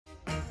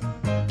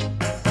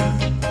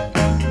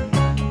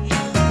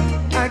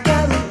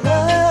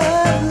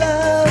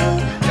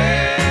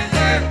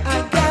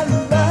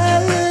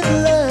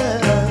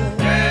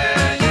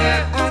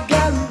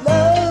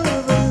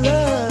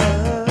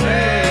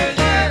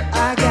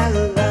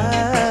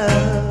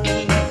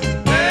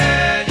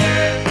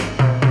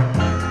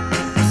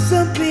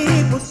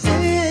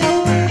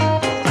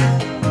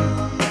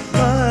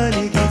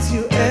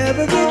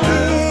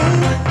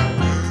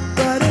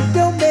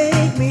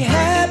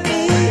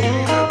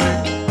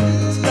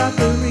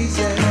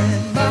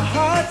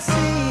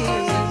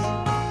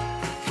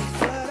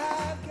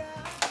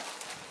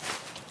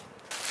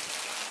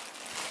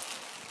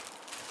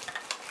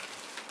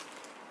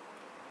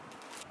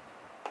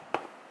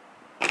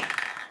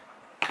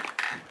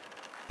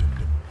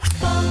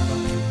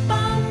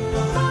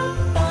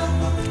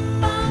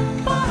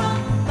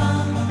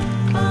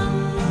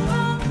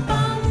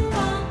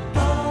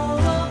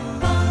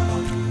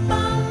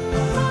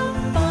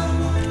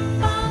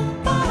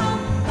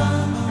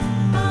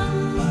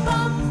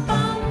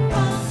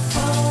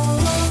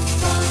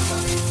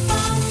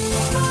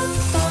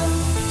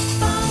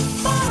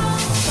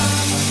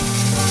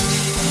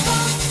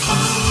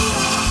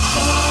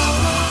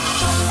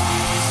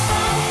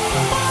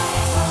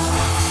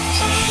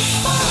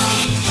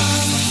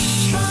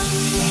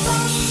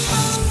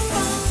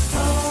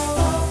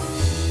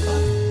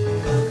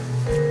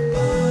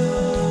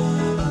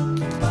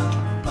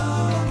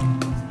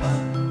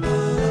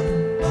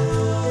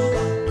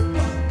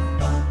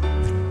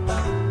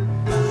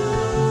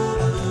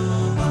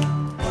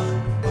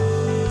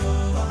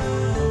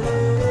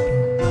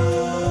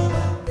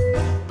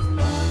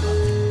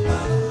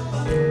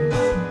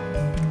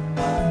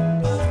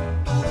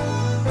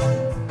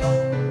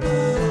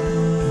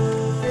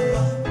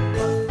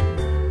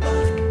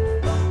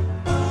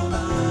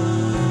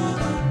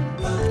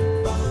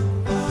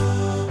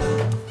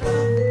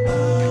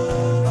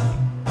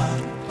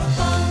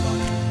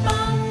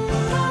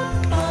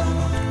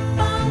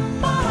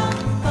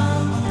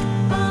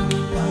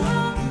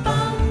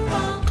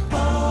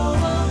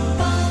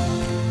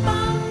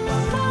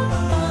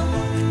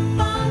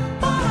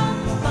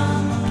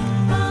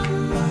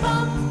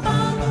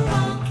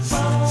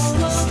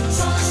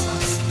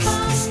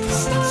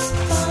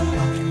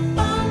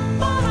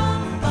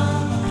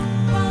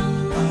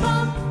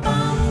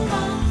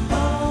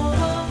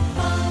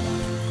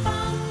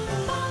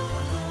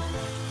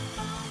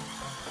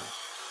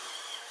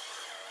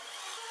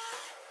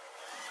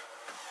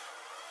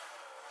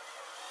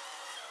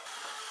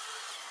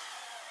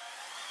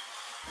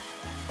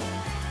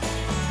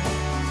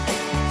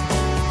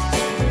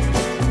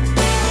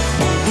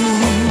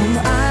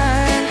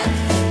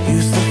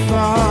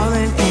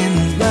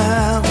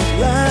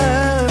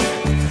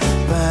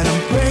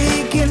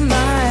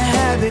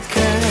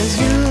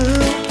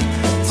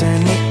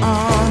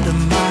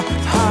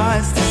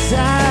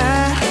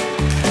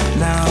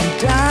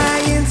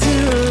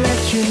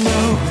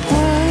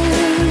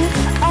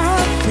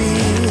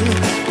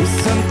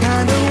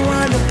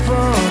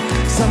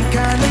some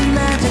kind of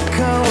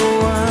magical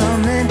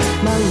woman.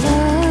 My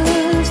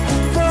love's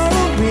for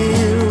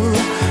real.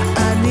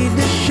 I need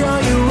to show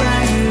you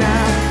right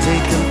now.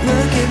 Take a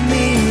look at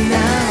me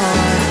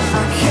now.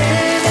 I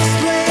can't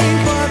explain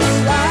for the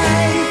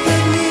life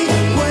of me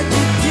what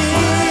you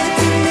did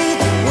to me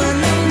when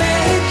I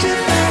met you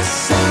last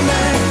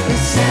summer. You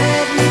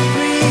set me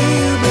free,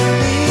 you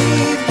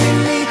believed in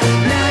me.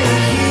 Now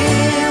you're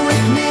here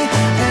with me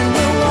and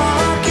we're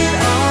walking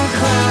on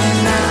cloud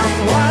nine. I'm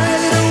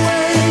wide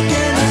awake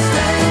and the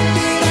step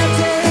that I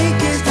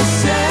take is to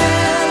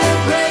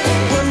celebrate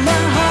what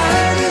my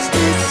heart is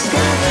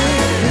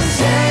discovering. You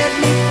set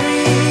me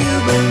free, you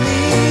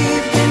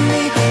believed in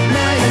me.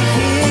 Now you're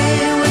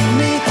here with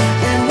me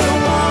and we're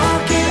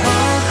walking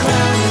on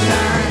cloud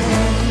nine.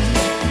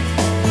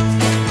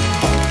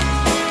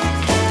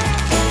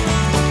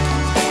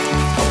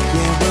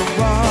 Yeah, we're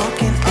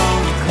walking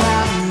on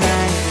cloud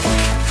nine.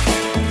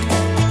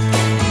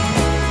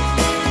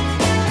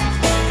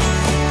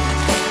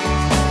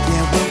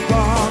 Yeah, we're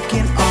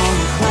walking on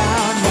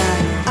cloud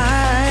nine.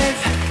 I've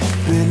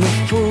been a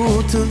fool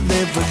to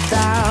live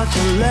without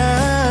your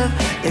love.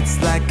 It's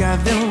like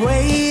I've been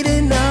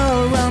waiting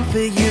around for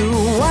you.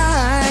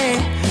 Why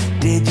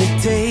did you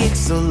take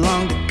so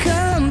long to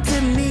come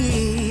to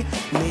me?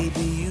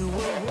 Maybe you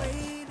were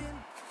waiting.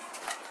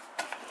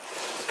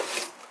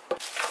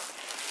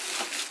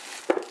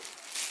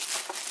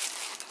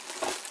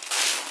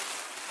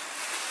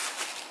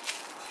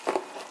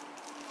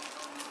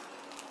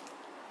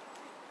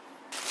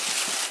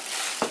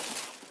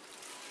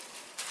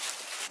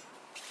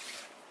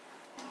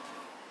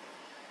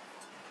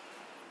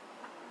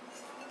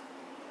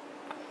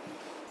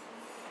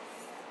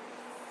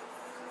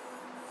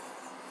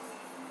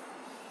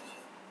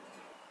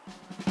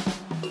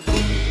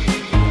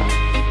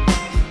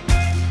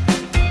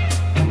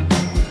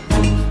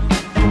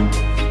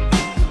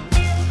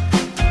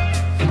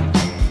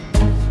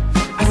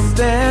 I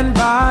stand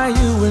by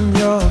you when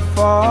you're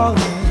falling,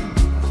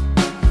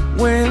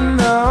 when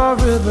the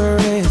river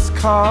is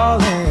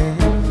calling.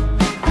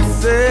 I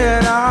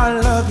said I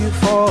love you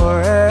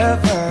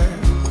forever.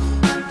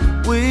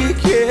 We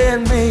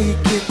can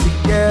make it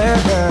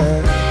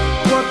together.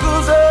 What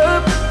goes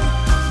up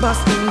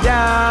must come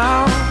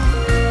down.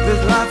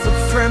 There's lots of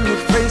friendly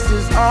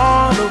faces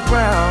all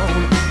around,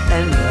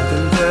 and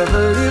nothing's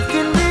ever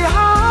lifting me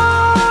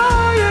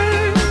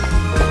higher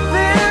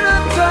than a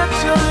touch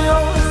of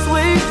your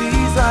sweet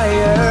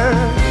desire.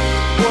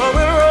 Well,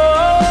 we're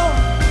all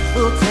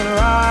built and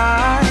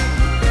right.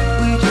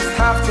 We just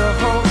have to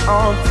hold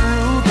on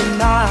through the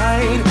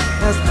night.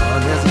 As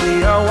long as we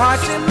are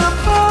watching the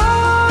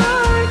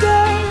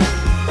fire,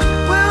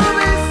 we'll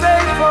be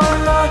safe from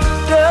the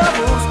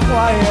devil's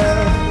choir.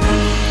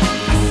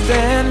 I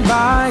stand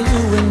by you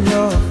when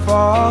you're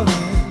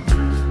falling,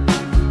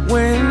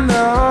 when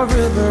the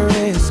river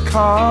is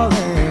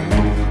calling.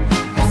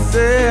 I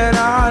said I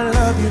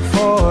love you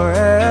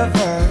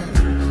forever.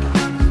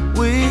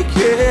 We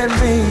can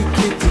make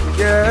it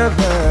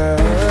together.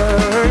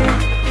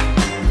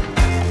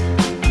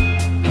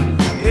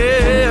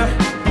 Yeah,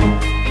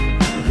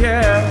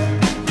 yeah.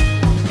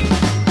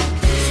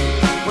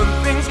 When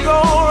things go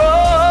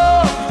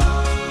wrong,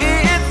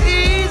 it's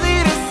easy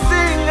to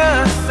sing a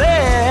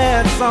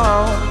sad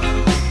song.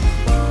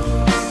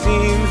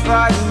 Seems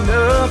like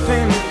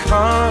nothing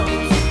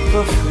comes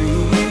for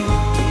free,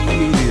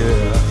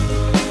 yeah.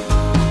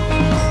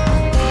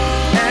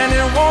 And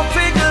it won't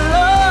take a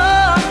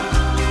lot.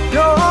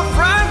 Your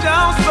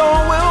fragile soul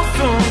will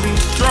soon be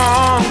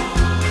strong.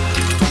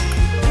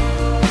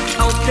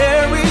 I'll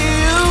carry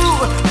you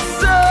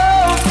so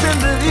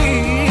tenderly.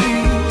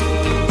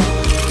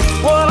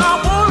 What I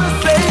wanna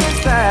say is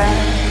that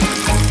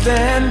I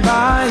stand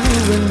by you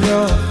when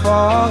you're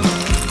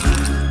falling,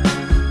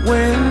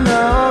 when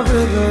the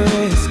river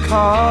is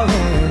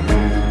calling.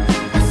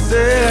 I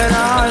said I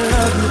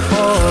love you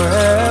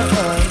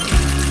forever.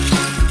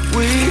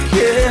 We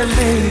can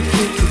make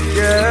it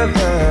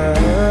together.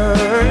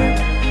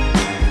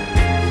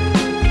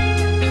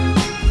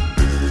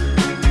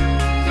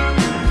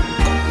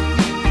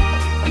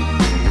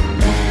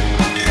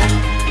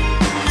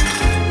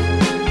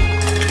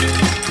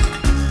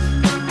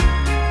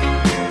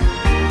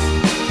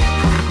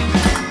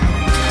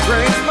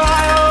 Breaks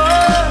my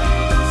heart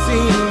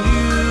seeing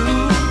you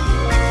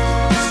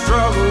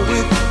struggle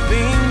with the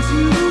things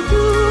you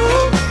do,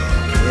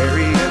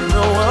 carrying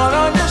the one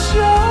on your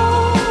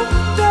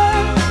shoulder.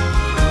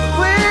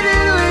 When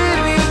did we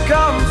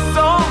become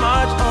so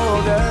much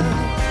older?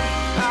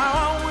 Now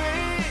I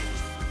wish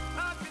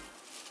I could.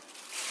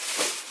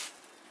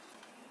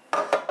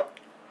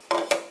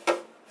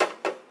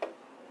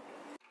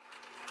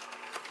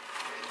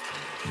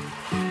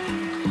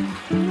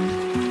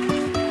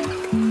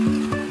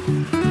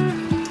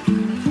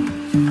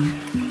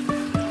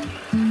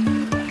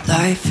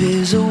 Life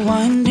is a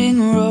winding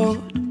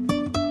road,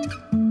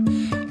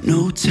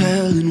 no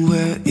telling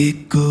where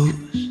it goes.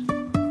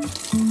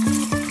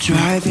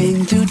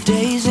 Driving through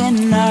days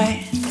and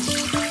nights,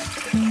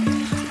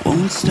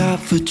 won't stop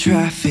for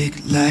traffic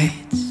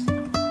lights.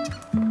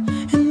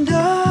 And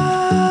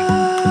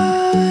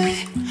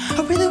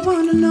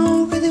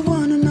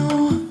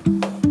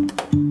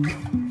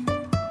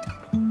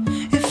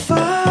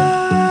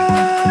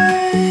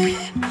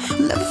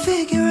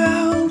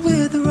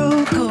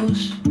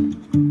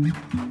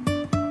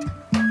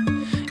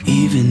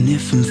Even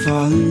if I'm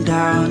falling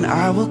down,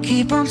 I will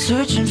keep on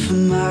searching for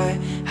my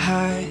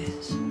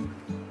highs.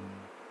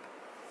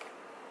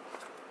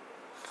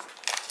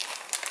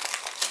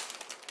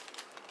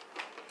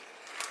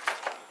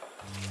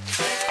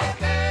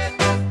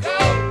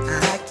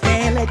 I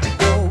can't let you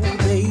go,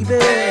 baby.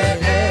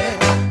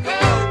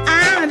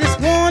 I just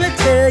wanna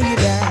tell you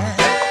that.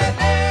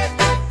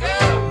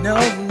 No,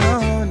 no,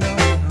 no,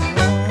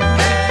 no.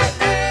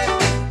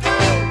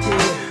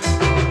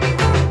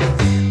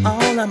 Yeah.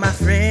 All of my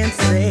friends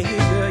say,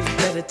 girl, you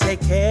better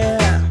take care.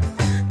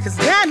 Cause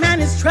that man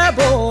is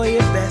trouble, you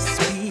best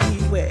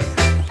beware.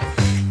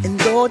 And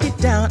though deep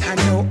down